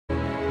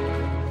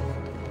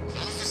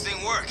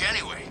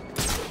anyway?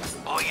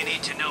 All you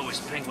need to know is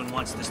Penguin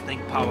wants this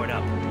thing powered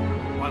up.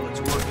 While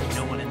it's working,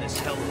 no one in this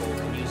hellhole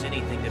can use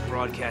anything that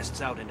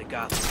broadcasts out into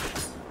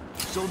Gotham.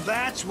 So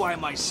that's why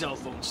my cell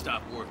phone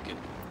stopped working.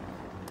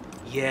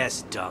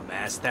 Yes,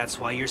 dumbass, that's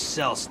why your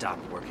cell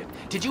stopped working.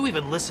 Did you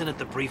even listen at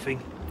the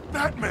briefing?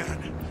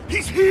 Batman!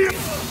 He's here!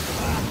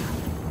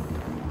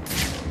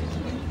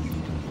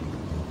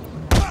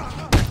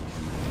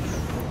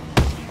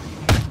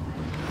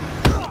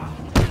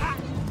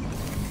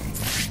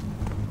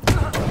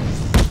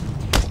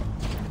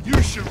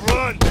 You should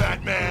run,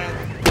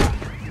 Batman!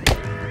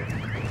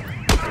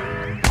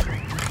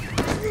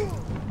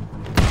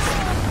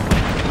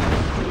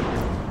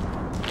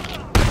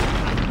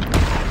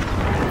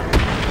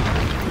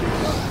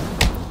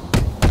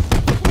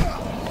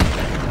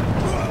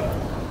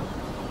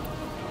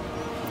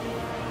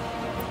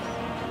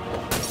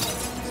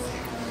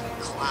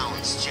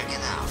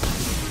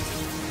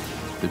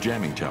 The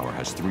jamming tower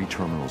has 3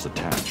 terminals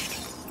attached.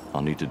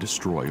 I'll need to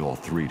destroy all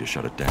 3 to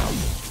shut it down.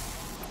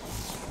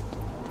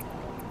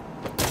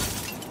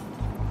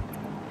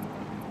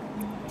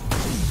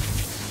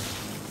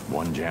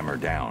 One jammer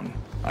down.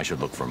 I should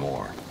look for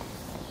more.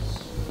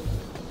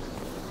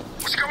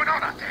 What's going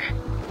on out there?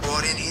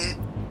 Brought in here?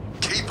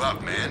 Keep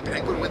up, man.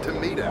 Penguin went to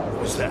meet him.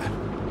 Who's that?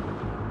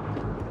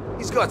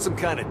 He's got some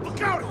kind of...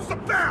 Look out, it's the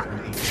Bat!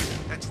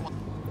 That's what...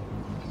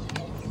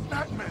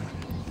 Batman!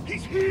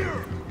 He's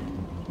here!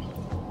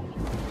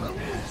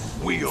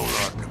 We own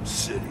Arkham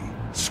City.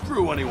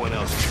 Screw anyone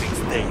else who thinks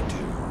they do.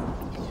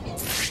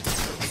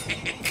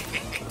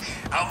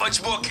 How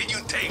much more can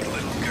you take,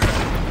 little girl?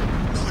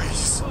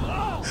 Please.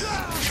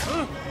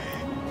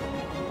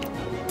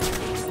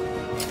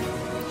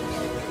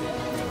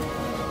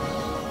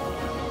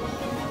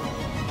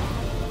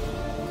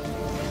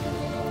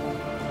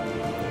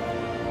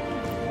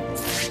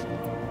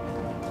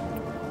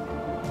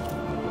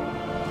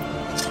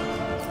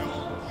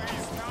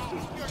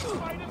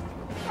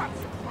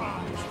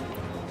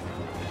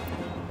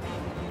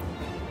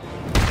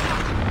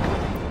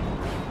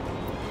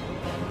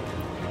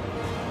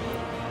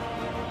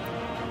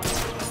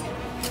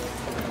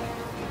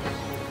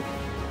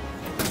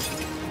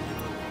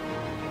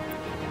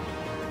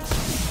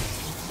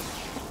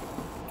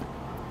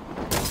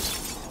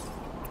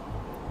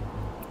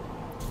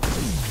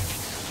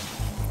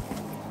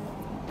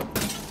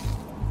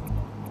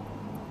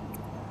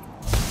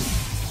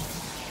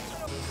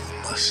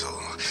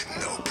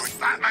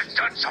 Batman's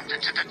done something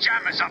to the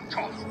jammers up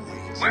top.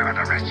 Where are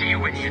the rest of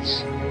you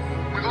idiots?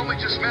 We've only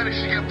just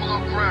managed to get below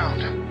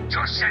ground.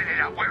 Just set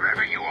it up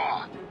wherever you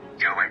are.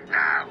 Do it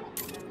now.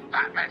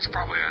 Batman's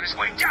probably on his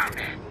way down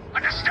there.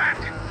 Understand?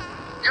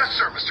 Yes,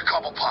 sir, Mr.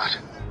 Cobblepot.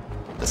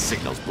 The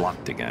signal's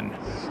blocked again.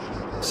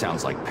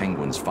 Sounds like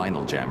Penguin's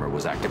final jammer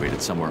was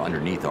activated somewhere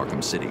underneath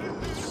Arkham City.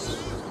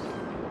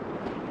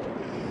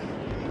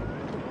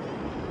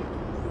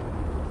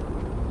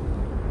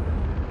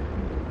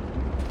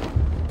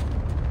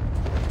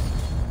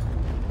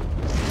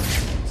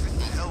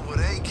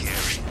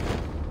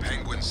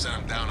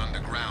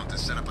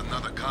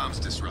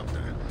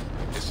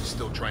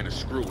 Trying to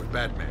screw with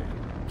Batman.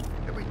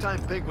 Every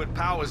time Penguin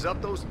powers up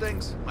those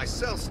things, my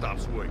cell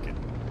stops working.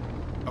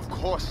 Of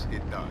course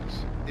it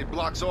does. It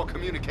blocks all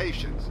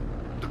communications.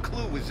 The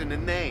clue is in the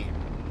name.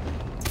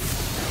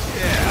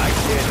 Yeah, I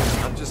get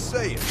it. I'm just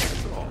saying,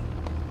 that's all.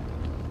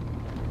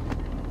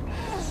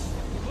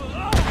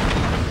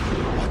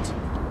 What?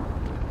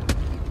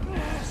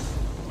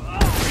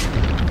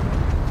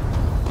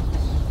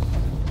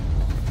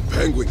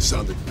 Penguin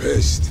sounded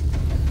pissed.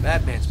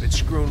 Batman's been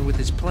screwing with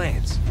his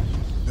plans.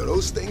 Do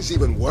those things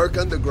even work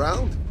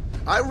underground?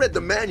 I read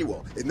the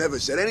manual. It never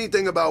said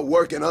anything about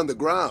working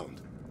underground.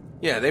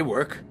 Yeah, they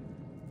work.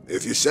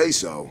 If you say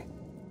so.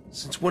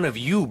 Since when have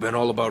you been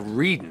all about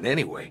reading,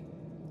 anyway?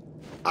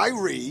 I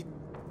read.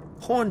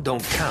 Horn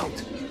don't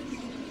count.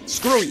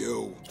 Screw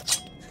you.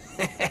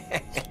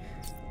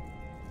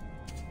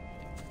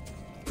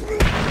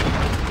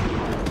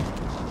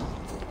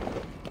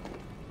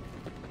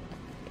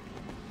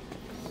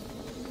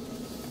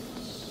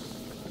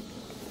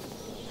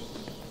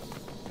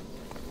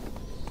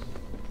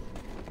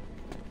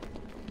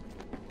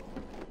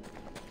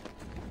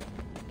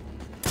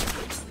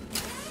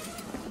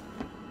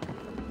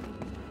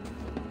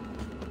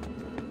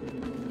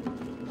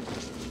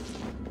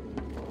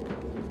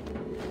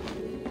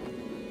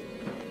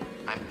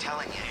 I'm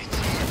telling you, it's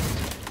him.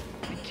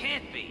 It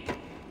can't be.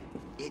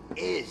 It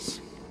is.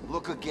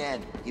 Look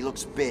again. He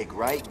looks big,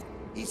 right?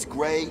 He's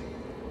gray.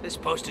 This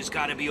poster's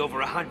gotta be over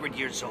 100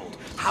 years old.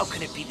 How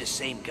can it be the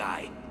same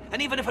guy?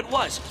 And even if it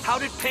was, how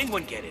did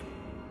Penguin get him?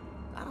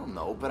 I don't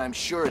know, but I'm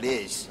sure it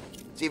is.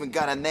 It's even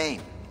got a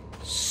name.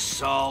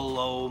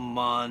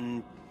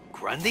 Solomon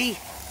Grundy?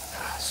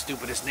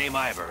 Stupidest name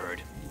I ever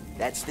heard.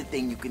 That's the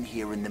thing you can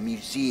hear in the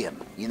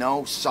museum. You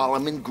know,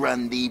 Solomon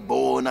Grundy,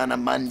 born on a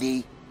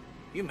Monday.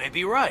 You may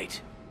be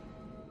right.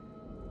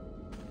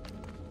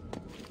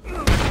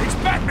 It's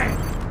Batman!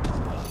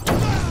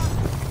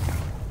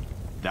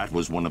 That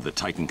was one of the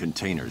Titan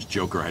containers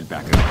Joker had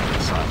back up on the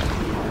side.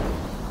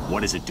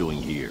 What is it doing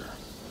here?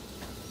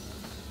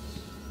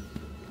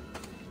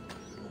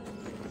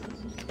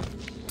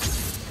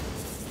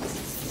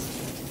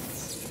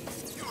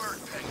 You heard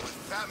Penguin.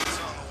 Batman's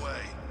on the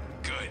way.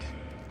 Good.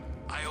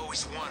 I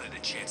always wanted a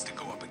chance to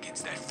go up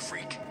against that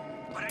freak.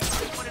 But I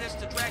thought he wanted us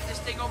to drag this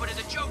thing over to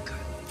the Joker.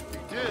 He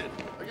did.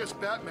 I guess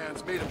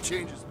Batman's made him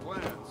change his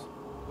plans.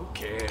 Who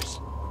cares?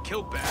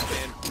 Kill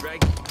Batman,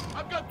 drag...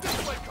 I've got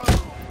this way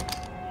covered.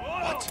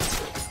 What?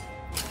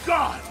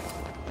 God!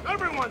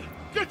 Everyone,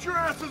 get your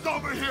asses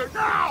over here,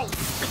 now!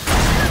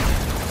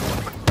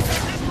 Get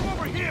them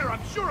over here, I'm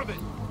sure of it!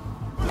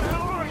 Where the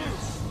hell are you?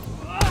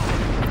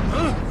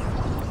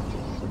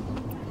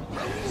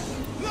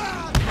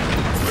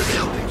 Where the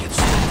hell did they get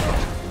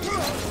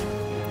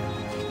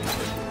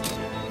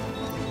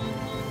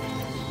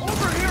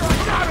Over here,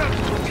 I got him!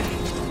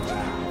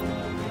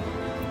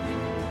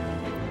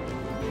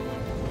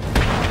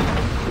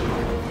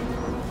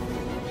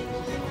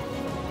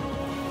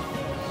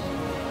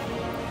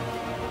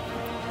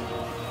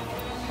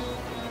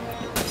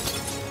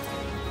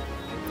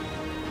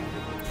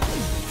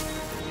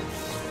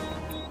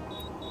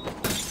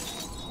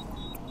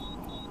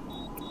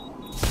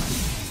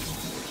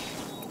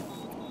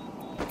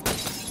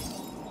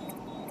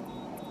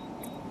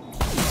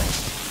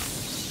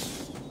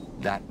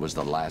 That was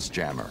the last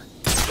jammer.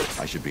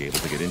 I should be able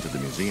to get into the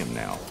museum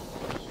now.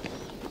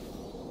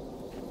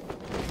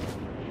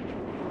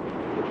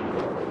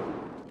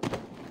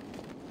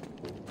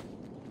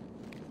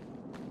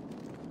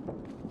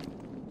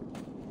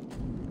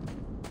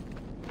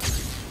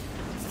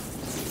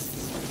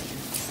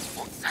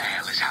 What the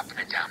hell is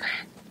happening down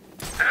there?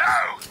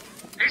 Hello?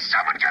 Is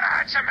someone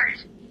gonna answer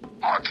me?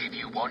 I'll give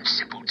you one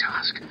simple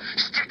task.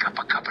 Stick up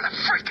a couple of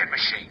freaking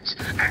machines.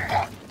 And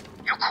what?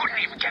 You couldn't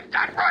even get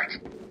that right?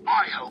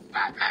 I hope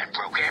Batman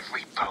broke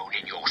every bone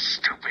in your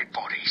stupid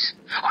bodies.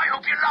 I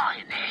hope you're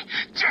lying there,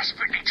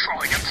 desperately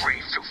trying to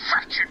breathe through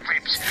fractured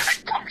ribs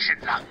and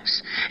punctured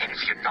lungs. And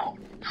if you're not,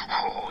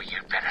 oh,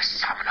 you'd better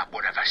summon up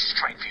whatever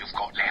strength you've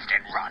got left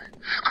and run.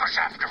 Because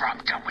after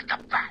I'm done with the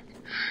Bat,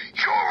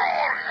 you're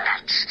all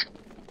next.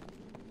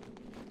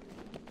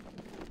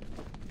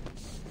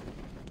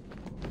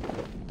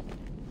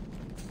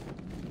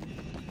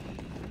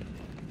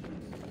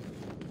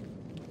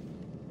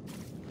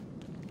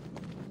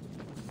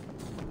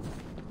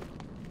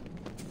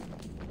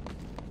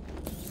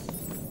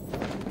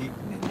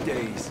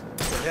 Days. What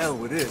the hell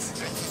with this?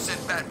 You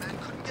said Batman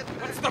couldn't get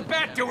What's the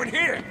Bat doing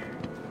here?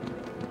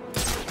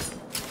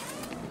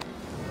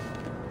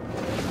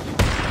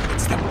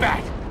 It's the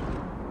Bat!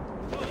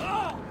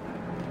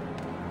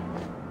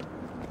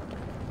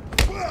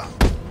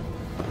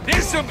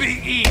 This'll be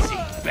easy,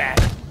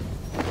 Bat!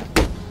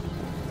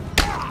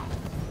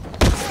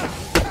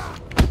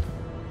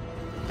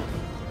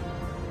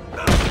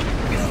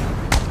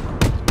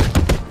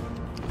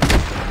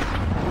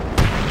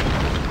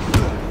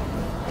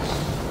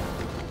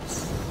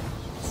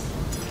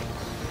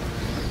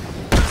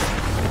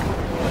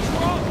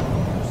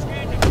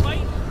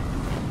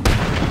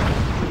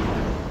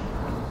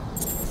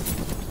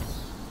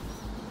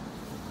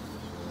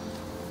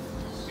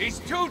 He's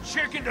too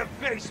chicken to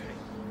face me.